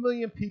 1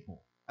 million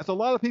people, that's a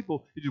lot of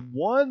people, if just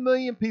 1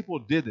 million people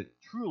did it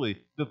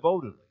truly,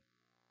 devotedly?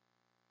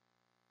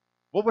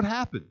 What would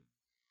happen?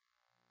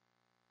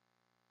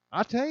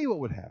 I'll tell you what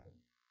would happen.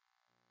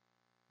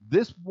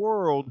 This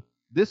world,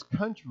 this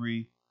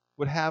country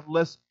would have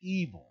less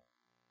evil.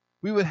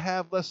 We would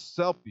have less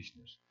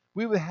selfishness.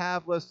 We would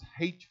have less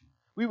hatred.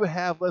 We would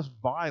have less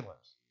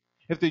violence.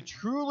 If they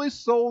truly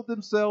sold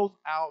themselves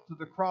out to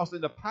the cross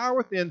and the power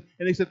within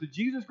and accepted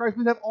Jesus Christ,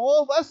 we'd have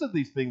all less of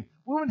these things.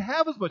 We wouldn't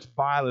have as much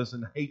violence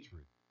and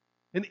hatred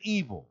and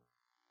evil.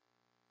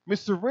 I mean,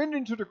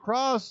 surrendering to the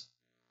cross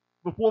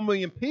With 4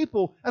 million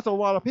people, that's a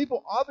lot of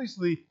people.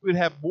 Obviously, we'd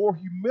have more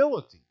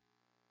humility.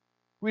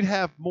 We'd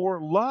have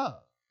more love.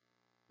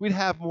 We'd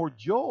have more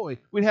joy.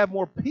 We'd have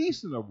more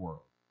peace in the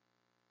world.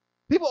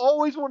 People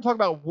always want to talk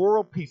about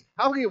world peace.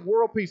 How can we get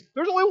world peace?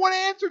 There's only one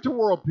answer to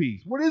world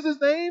peace. What is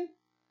his name?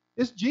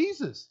 It's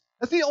Jesus.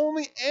 That's the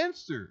only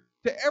answer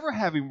to ever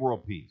having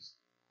world peace.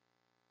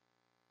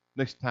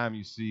 Next time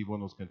you see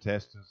one of those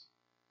contestants,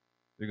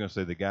 they're going to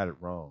say they got it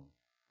wrong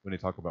when they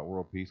talk about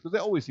world peace, because they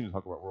always seem to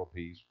talk about world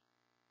peace.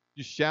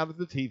 Just shout at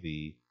the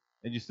TV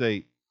and just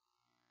say,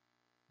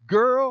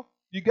 girl,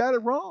 you got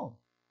it wrong.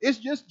 It's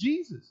just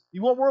Jesus.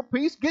 You want world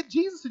peace? Get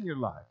Jesus in your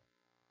life.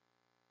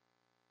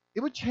 It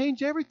would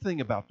change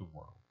everything about the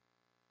world.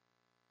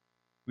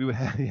 We would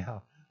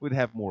have, we'd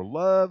have more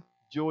love,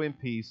 joy, and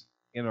peace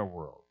in our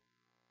world.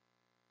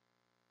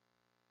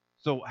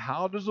 So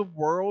how does the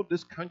world,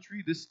 this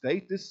country, this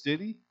state, this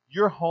city,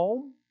 your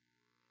home,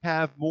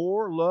 have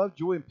more love,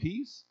 joy, and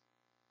peace?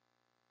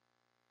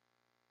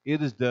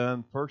 It is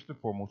done first and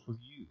foremost with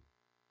you.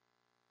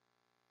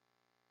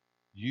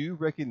 You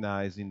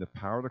recognizing the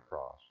power of the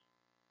cross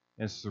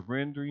and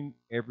surrendering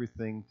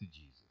everything to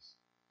Jesus.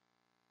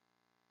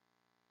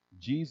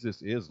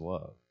 Jesus is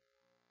love.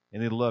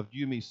 And he loved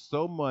you and me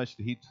so much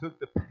that he took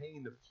the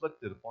pain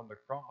inflicted upon the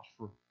cross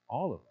for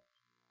all of us.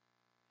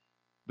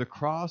 The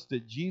cross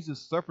that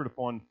Jesus suffered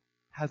upon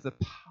has the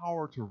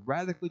power to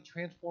radically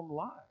transform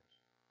lives.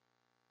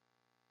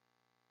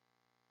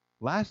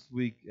 Last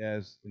week,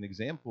 as an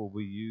example,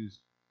 we used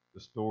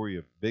the story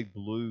of Big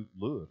Blue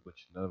Lewis,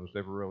 which none of us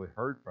ever really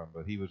heard from,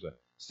 but he was a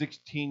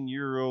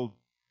 16-year-old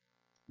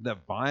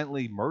that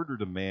violently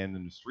murdered a man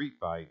in a street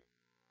fight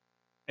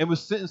and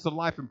was sentenced to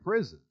life in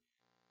prison.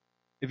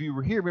 If you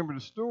were here, remember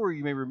the story,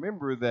 you may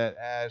remember that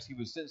as he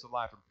was sentenced to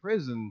life in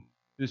prison,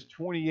 this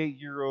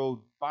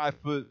 28-year-old,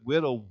 5-foot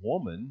widow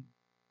woman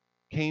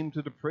came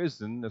to the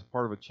prison as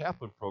part of a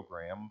chaplain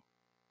program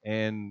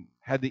and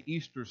had the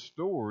Easter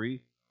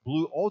story.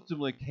 Blue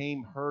ultimately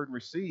came, heard, and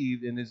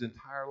received, and his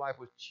entire life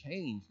was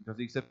changed because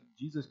he accepted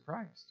Jesus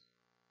Christ.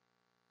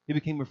 He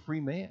became a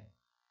free man.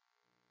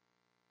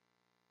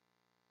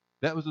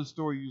 That was the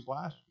story used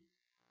last week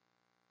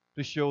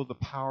to show the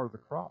power of the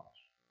cross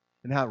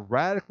and how it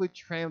radically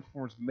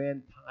transforms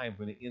mankind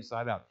from the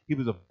inside out. He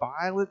was a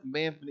violent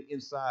man from the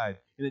inside,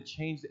 and it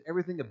changed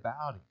everything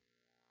about him.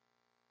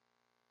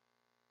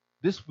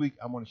 This week,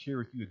 I want to share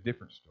with you a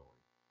different story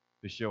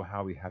to show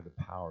how we have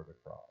the power of the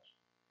cross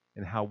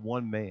and how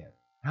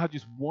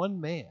just one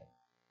man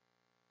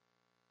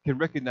can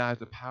recognize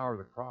the power of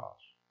the cross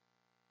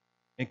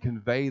and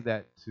convey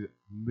that to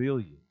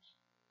millions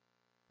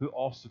who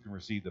also can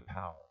receive the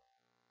power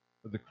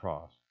of the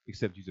cross,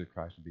 accept Jesus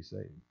Christ and be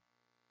saved.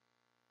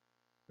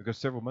 Because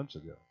several months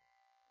ago,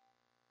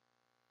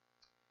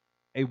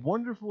 a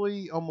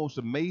wonderfully, almost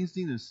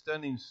amazing and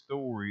stunning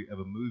story of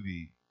a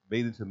movie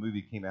made into a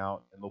movie came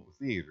out in local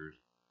theaters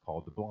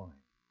called The Blind.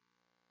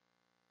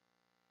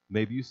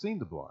 Maybe you've seen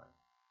The Blind.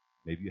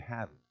 Maybe you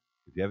haven't.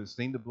 If you haven't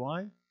seen The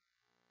Blind,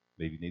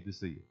 maybe you need to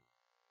see it.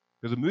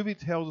 Because the movie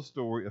tells the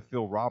story of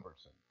Phil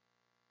Robertson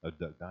of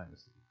Duck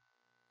Dynasty.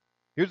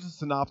 Here's the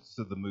synopsis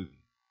of the movie.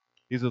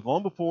 He says,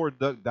 long before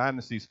Duck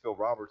Dynasty's Phil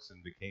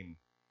Robertson became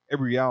a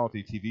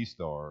reality TV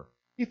star,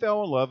 he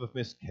fell in love with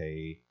Miss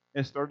Kay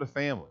and started a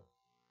family.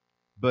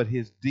 But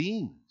his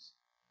demons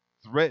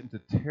threatened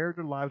to tear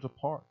their lives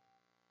apart.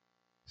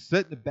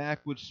 Set in the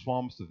backwoods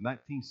swamps of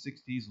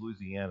 1960s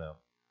Louisiana,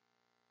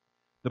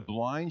 The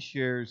Blind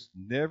shares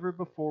never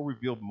before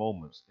revealed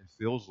moments in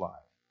Phil's life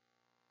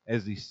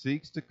as he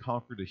seeks to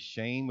conquer the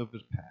shame of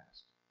his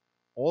past,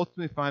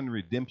 ultimately finding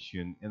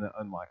redemption in an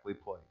unlikely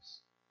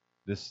place.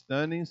 This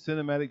stunning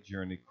cinematic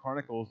journey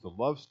chronicles the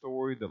love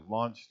story that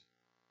launched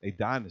a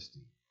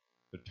dynasty,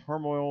 the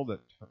turmoil that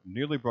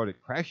nearly brought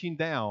it crashing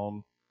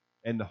down,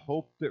 and the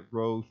hope that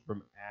rose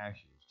from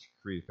ashes to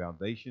create a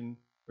foundation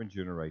for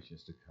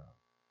generations to come.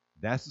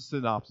 That's the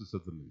synopsis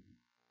of the movie.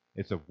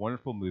 It's a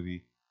wonderful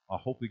movie. I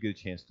hope we get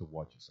a chance to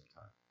watch it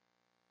sometime.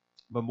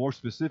 But more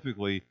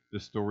specifically, the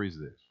story is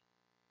this.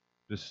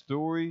 The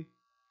story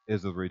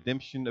is the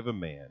redemption of a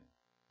man.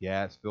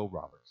 Yeah, it's Phil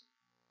Robertson.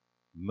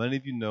 Many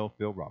of you know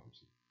Phil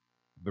Robertson.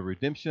 The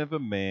redemption of a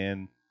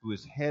man who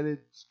is headed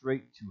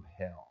straight to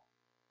hell.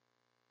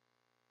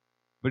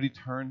 But he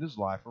turned his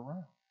life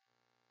around.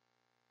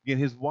 Again,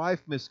 his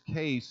wife, Miss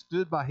Kay,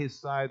 stood by his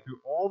side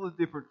through all the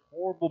different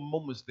horrible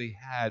moments they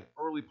had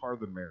early part of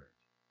the marriage.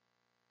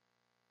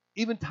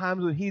 Even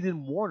times when he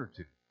didn't want her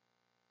to.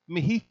 I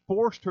mean, he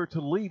forced her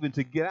to leave and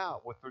to get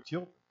out with their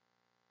children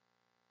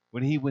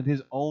when he went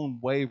his own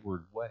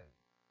wayward way.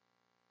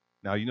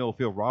 Now, you know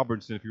Phil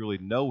Robertson, if you really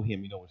know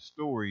him, you know his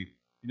story,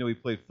 you know he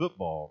played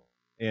football.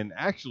 And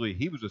actually,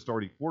 he was a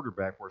starting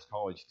quarterback for his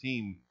college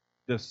team.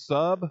 The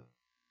sub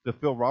to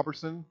Phil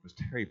Robertson was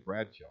Terry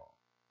Bradshaw.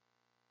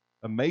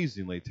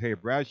 Amazingly, Terry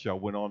Bradshaw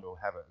went on to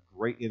have a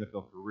great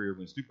NFL career,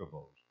 win Super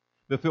Bowls.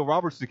 But Phil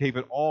Robertson gave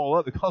it all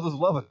up because of his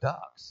love of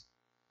ducks.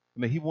 I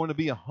mean, he wanted to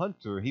be a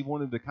hunter. He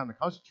wanted to kind of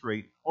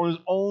concentrate on his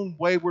own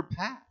wayward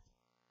path.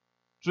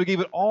 So he gave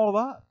it all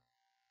up.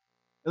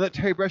 and let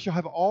Terry Bradshaw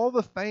have all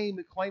the fame,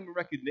 acclaim, and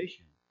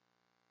recognition.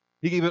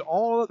 He gave it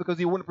all up because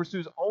he wanted to pursue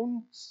his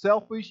own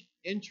selfish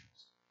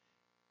interests.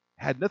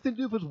 Had nothing to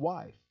do with his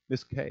wife,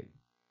 Miss Kay,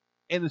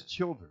 and his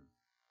children.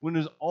 When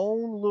his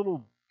own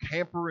little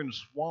camper in the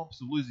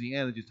swamps of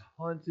Louisiana just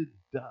hunted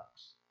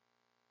ducks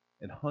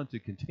and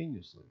hunted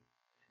continuously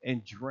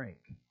and drank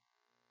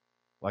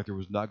like there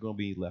was not going to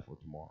be left for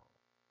tomorrow.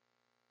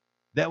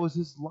 That was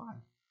his life.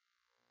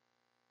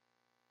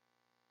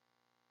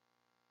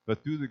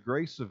 But through the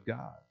grace of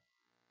God,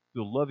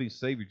 through the loving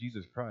Savior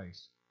Jesus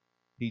Christ,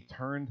 he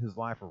turned his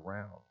life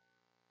around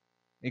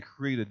and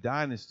created a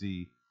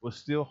dynasty was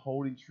still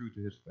holding true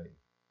to his faith.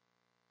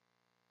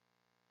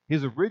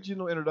 His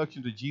original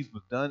introduction to Jesus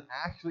was done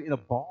actually in a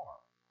bar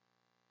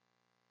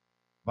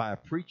by a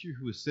preacher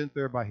who was sent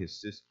there by his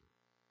sister.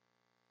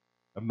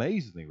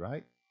 Amazingly,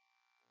 right?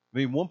 I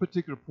mean, one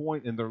particular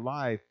point in their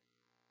life,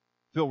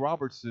 Phil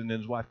Robertson and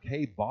his wife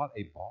Kay bought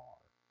a bar.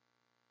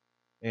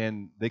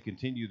 And they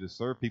continued to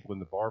serve people in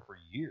the bar for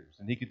years.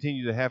 And he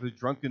continued to have his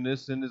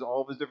drunkenness and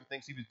all of his different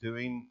things he was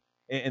doing.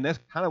 And that's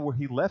kind of where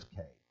he left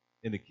Kay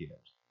and the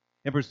kids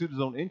and pursued his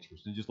own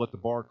interests and just let the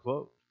bar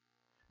close.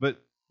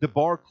 But the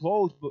bar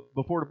closed, but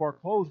before the bar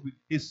closed,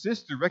 his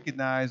sister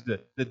recognized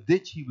the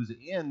ditch he was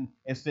in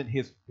and sent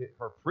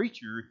her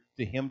preacher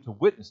to him to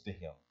witness to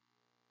him.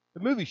 The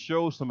movie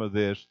shows some of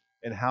this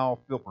and how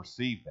Phil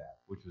perceived that,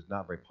 which was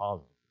not very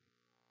positive.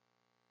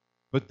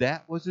 But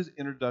that was his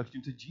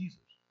introduction to Jesus.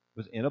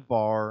 Was in a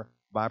bar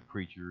by a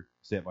preacher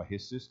sent by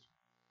his sister.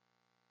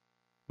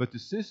 But the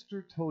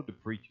sister told the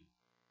preacher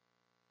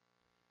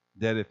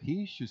that if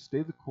he should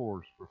stay the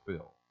course for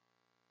Phil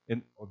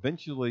and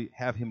eventually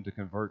have him to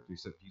convert to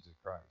accept Jesus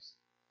Christ,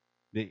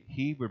 that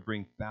he would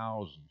bring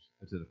thousands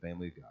into the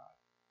family of God.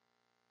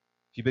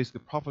 She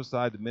basically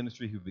prophesied the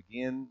ministry he would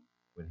begin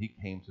when he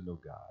came to know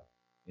God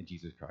and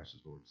Jesus Christ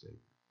as Lord and Savior.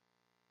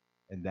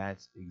 And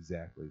that's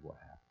exactly what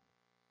happened.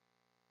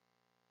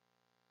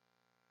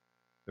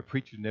 The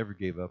preacher never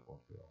gave up on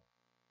Phil.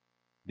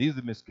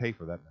 Neither did Miss Kay,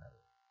 for that matter.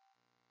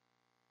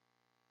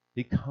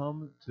 He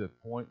come to a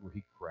point where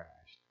he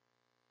crashed.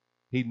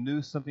 He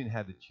knew something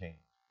had to change.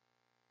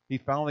 He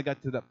finally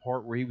got to that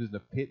part where he was in a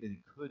pit and he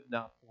could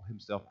not pull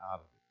himself out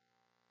of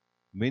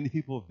it. Many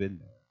people have been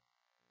there.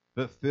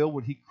 But Phil,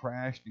 when he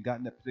crashed and got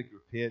in that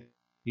particular pit,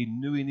 he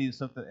knew he needed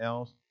something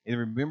else and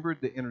remembered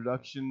the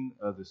introduction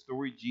of the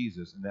story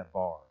Jesus in that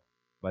bar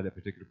by that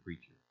particular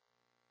preacher.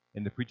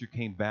 And the preacher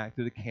came back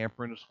to the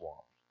camper in the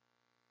swamps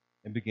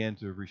and began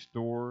to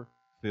restore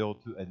Phil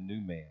to a new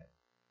man.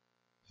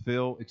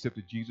 Phil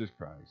accepted Jesus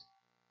Christ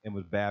and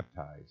was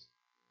baptized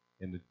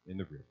in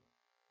the river.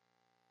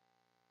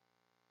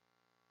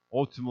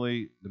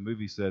 Ultimately, the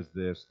movie says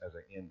this as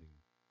an ending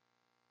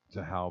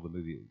to how the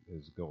movie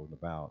is going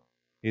about.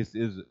 It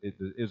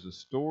is a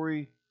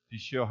story to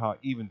show how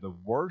even the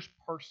worst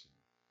person,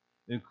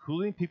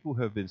 including people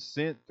who have been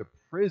sent to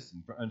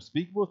prison for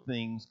unspeakable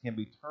things, can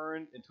be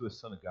turned into a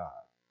son of God.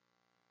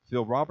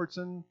 Phil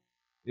Robertson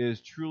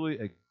is truly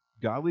a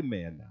godly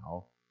man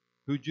now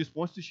who just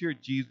wants to share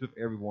Jesus with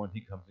everyone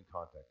he comes in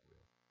contact with.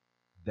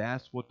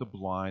 That's what The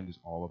Blind is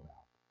all about.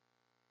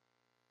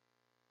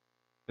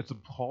 It's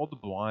called The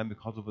Blind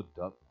because of a duck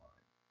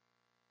blind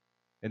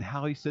and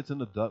how he sits in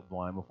the duck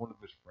blind with one of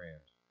his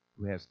friends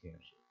who has cancer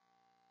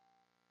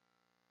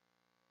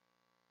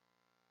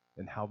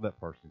and how that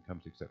person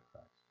comes to accept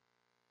Christ.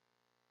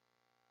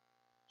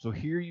 So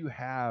here you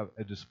have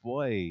a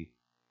display,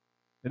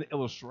 an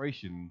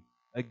illustration,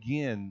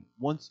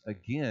 once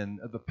again,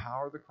 of the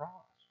power of the cross.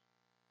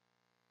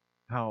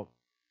 How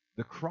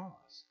the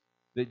cross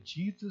that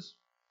Jesus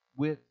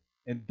went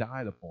and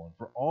died upon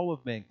for all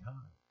of mankind.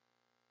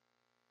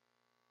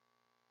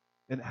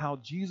 And how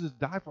Jesus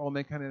died for all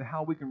mankind and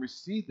how we can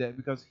receive that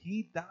because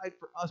he died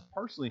for us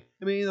personally.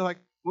 I mean, like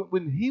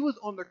when he was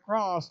on the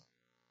cross,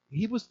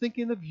 he was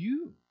thinking of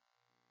you,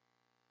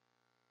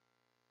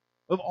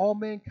 of all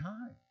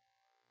mankind.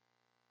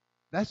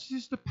 That's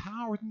just the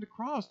power in the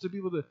cross to be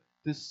able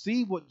to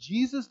see what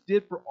Jesus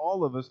did for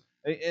all of us.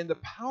 And the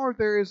power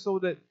there is so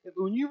that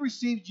when you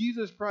receive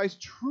Jesus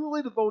Christ,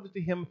 truly devoted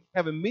to him,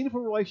 have a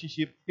meaningful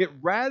relationship, it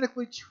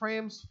radically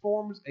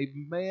transforms a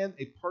man,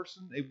 a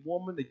person, a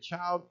woman, a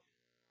child.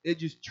 It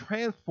just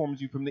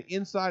transforms you from the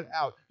inside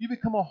out. You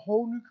become a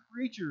whole new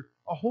creature,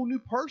 a whole new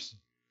person.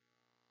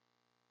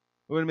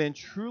 When a man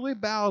truly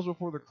bows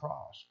before the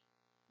cross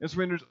and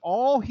surrenders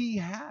all he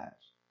has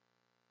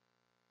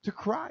to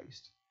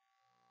Christ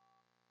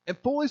and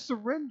fully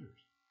surrenders.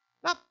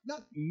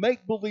 Not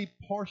make-believe,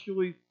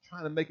 partially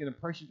trying to make an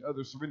impression to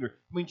others, surrender.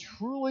 I mean,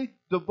 truly,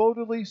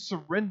 devotedly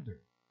surrender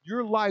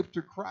your life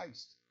to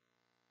Christ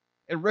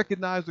and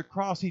recognize the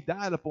cross he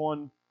died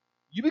upon.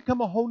 You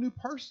become a whole new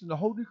person, a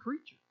whole new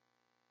creature.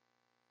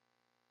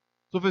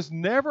 So if it's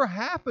never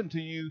happened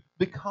to you,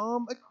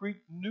 become a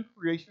new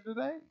creation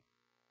today.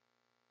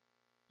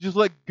 Just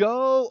let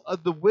go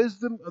of the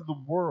wisdom of the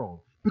world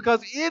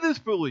because it is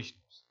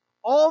foolishness.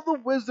 all the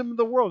wisdom in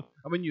the world.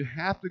 I mean, you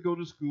have to go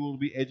to school to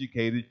be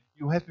educated.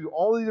 You have to do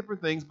all these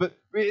different things, but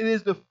it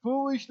is the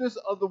foolishness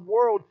of the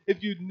world.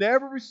 If you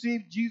never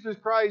receive Jesus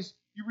Christ,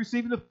 you're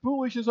receiving the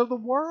foolishness of the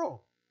world.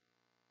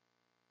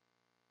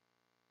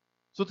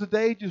 So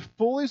today, just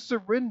fully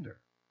surrender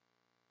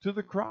to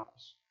the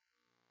cross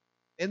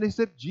and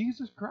accept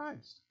Jesus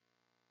Christ.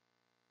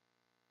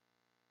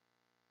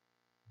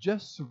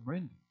 Just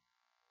surrender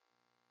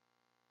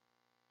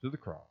to the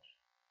cross.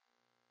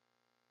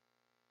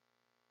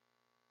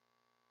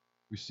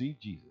 Receive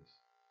Jesus.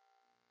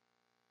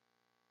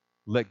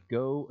 Let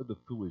go of the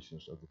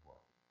foolishness of the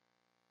world.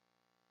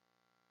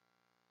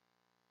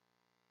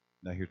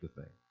 Now here's the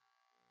thing.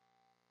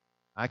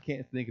 I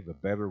can't think of a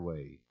better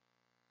way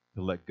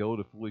to let go of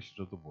the foolishness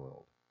of the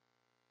world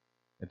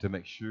and to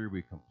make sure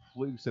we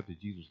completely accepted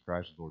Jesus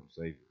Christ as Lord and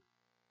Savior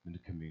than to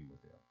commune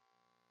with Him.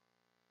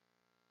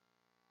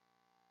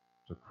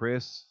 So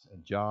Chris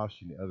and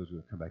Josh and the others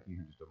will come back in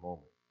here in just a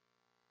moment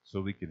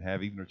so we can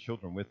have even our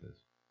children with us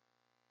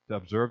to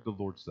observe the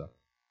Lord's Supper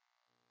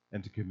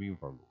and to commune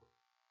with our Lord.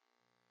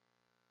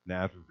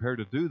 Now, as we prepare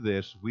to do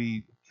this,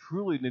 we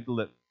truly need to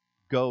let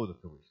go of the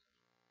foolishness.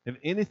 If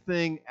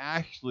anything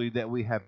actually that we have